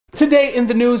Today in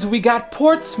the news we got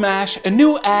PortSmash, a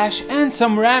new Ash, and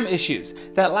some RAM issues.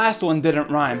 That last one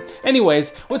didn't rhyme.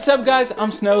 Anyways, what's up guys,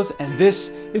 I'm Snows and this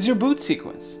is your boot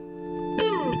sequence.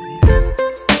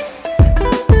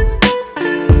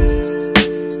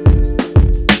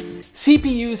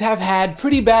 CPUs have had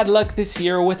pretty bad luck this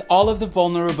year with all of the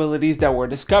vulnerabilities that were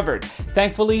discovered.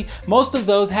 Thankfully, most of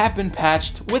those have been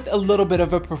patched with a little bit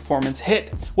of a performance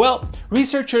hit. Well,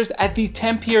 researchers at the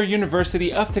Tampere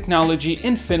University of Technology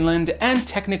in Finland and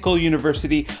Technical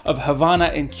University of Havana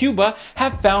in Cuba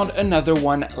have found another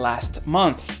one last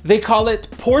month. They call it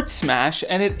PortSmash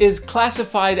and it is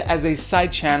classified as a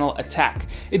side channel attack.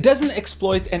 It doesn't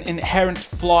exploit an inherent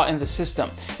flaw in the system.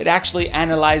 It actually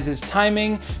analyzes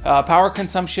timing, power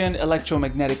consumption,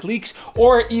 electromagnetic leaks,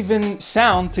 or even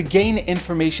sound to gain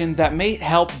information that may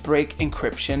help break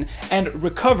encryption and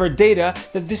recover data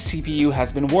that the CPU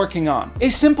has been working on. A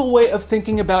simple way of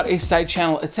thinking about a side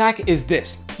channel attack is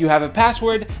this. You have a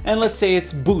password and let's say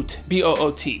it's boot,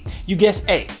 B-O-O-T. You guess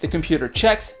A, the computer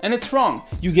checks and it's wrong.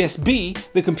 You guess B,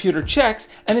 the computer checks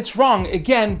and it's wrong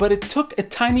again, but it took a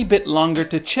tiny bit longer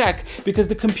to check because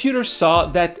the computer saw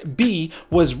that B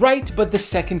was right but the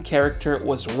second character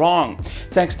was wrong.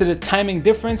 Thanks to the timing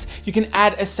difference, you can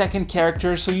add a second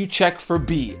character so you check for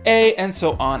B, A, and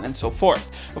so on and so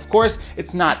forth. Of course,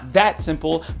 it's not that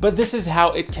simple, but this is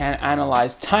how it can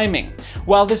analyze timing.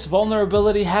 While this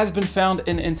vulnerability has been found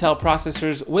in Intel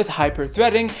processors with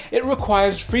hyper-threading, it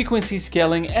requires frequency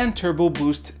scaling and turbo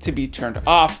boost to be turned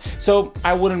off, so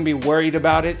I wouldn't be worried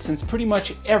about it since pretty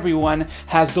much everyone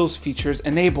has those features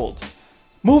enabled.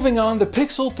 Moving on, the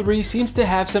Pixel 3 seems to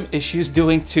have some issues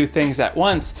doing two things at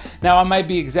once. Now I might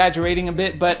be exaggerating a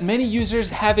bit, but many users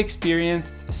have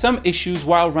experienced some issues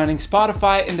while running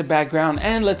Spotify in the background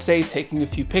and let's say taking a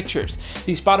few pictures.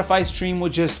 The Spotify stream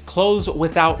would just close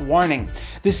without warning.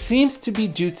 This seems to be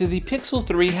due to the Pixel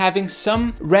 3 having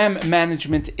some RAM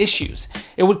management issues.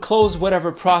 It would close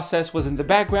whatever process was in the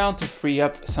background to free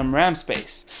up some RAM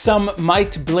space. Some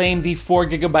might blame the 4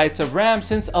 GB of RAM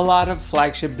since a lot of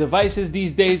flagship devices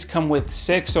these days come with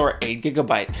 6 or 8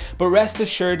 GB, but rest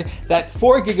assured that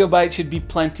 4 GB should be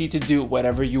plenty to do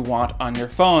whatever you want on your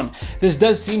phone. This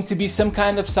does seem to be some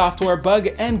kind of software bug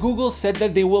and Google said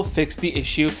that they will fix the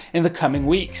issue in the coming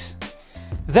weeks.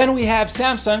 Then we have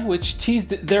Samsung, which teased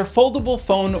their foldable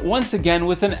phone once again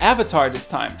with an avatar this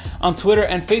time. On Twitter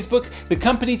and Facebook, the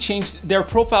company changed their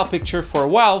profile picture for a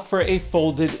while for a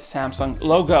folded Samsung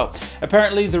logo.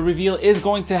 Apparently, the reveal is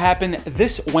going to happen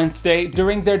this Wednesday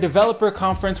during their developer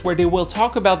conference where they will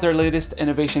talk about their latest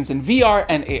innovations in VR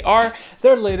and AR,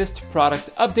 their latest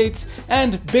product updates,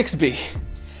 and Bixby.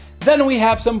 Then we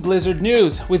have some Blizzard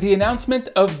news. With the announcement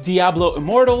of Diablo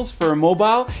Immortals for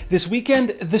mobile this weekend,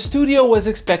 the studio was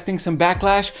expecting some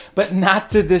backlash, but not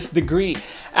to this degree.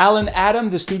 Alan Adam,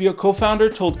 the studio co-founder,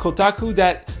 told Kotaku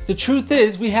that the truth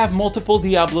is we have multiple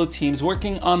Diablo teams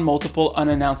working on multiple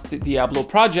unannounced Diablo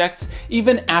projects,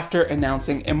 even after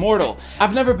announcing Immortal.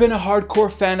 I've never been a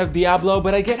hardcore fan of Diablo,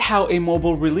 but I get how a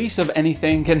mobile release of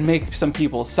anything can make some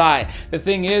people sigh. The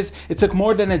thing is, it took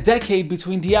more than a decade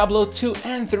between Diablo 2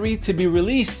 and 3 to be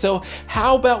released, so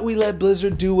how about we let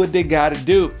Blizzard do what they gotta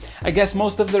do? I guess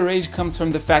most of the rage comes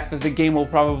from the fact that the game will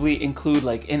probably include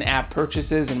like in-app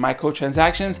purchases and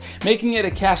microtransactions, making it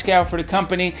a cash cow for the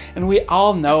company, and we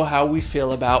all know how we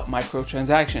feel about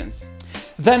microtransactions.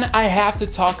 Then I have to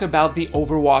talk about the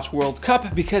Overwatch World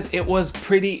Cup because it was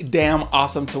pretty damn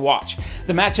awesome to watch.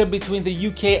 The matchup between the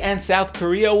UK and South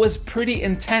Korea was pretty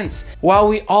intense. While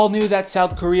we all knew that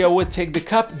South Korea would take the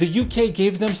cup, the UK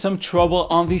gave them some trouble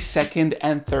on the second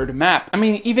and third map. I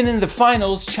mean, even in the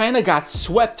finals, China got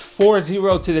swept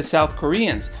 4-0 to the South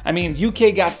Koreans. I mean,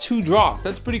 UK got 2 draws.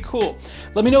 That's pretty cool.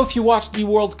 Let me know if you watched the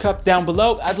World Cup down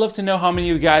below. I'd love to know how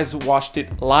many of you guys watched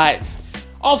it live.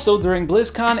 Also, during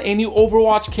BlizzCon, a new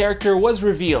Overwatch character was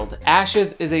revealed. Ash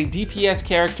is a DPS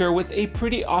character with a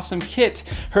pretty awesome kit.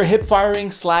 Her hip-firing /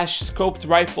 scoped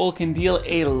rifle can deal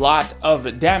a lot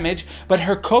of damage, but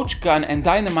her coach gun and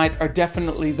dynamite are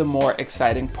definitely the more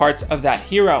exciting parts of that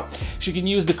hero. She can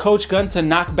use the coach gun to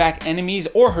knock back enemies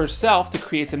or herself to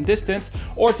create some distance,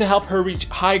 or to help her reach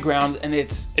high ground, and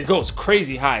it goes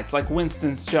crazy high. It's like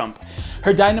Winston's jump.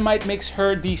 Her dynamite makes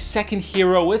her the second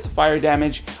hero with fire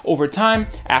damage over time,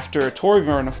 after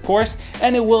Torbjorn of course,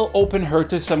 and it will open her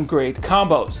to some great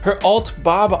combos. Her ult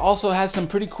Bob also has some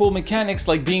pretty cool mechanics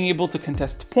like being able to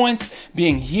contest points,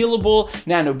 being healable,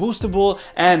 nano boostable,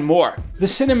 and more. The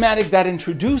cinematic that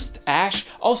introduced Ash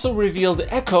also revealed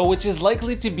Echo, which is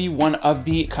likely to be one of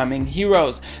the coming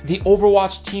heroes. The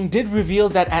Overwatch team did reveal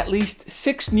that at least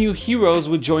 6 new heroes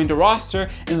would join the roster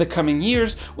in the coming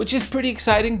years, which is pretty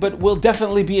exciting, but will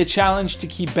definitely be a challenge to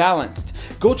keep balanced.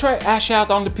 Go try Ash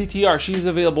out on the PTR, she's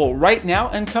available right now,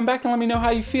 and come back and let me know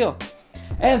how you feel.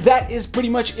 And that is pretty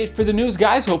much it for the news,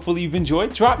 guys. Hopefully you've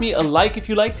enjoyed. Drop me a like if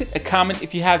you liked it, a comment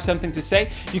if you have something to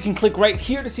say. You can click right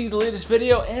here to see the latest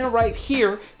video and right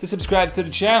here to subscribe to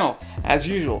the channel. As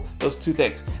usual, those 2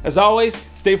 things. As always,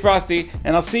 stay frosty,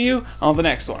 and I'll see you on the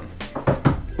next one.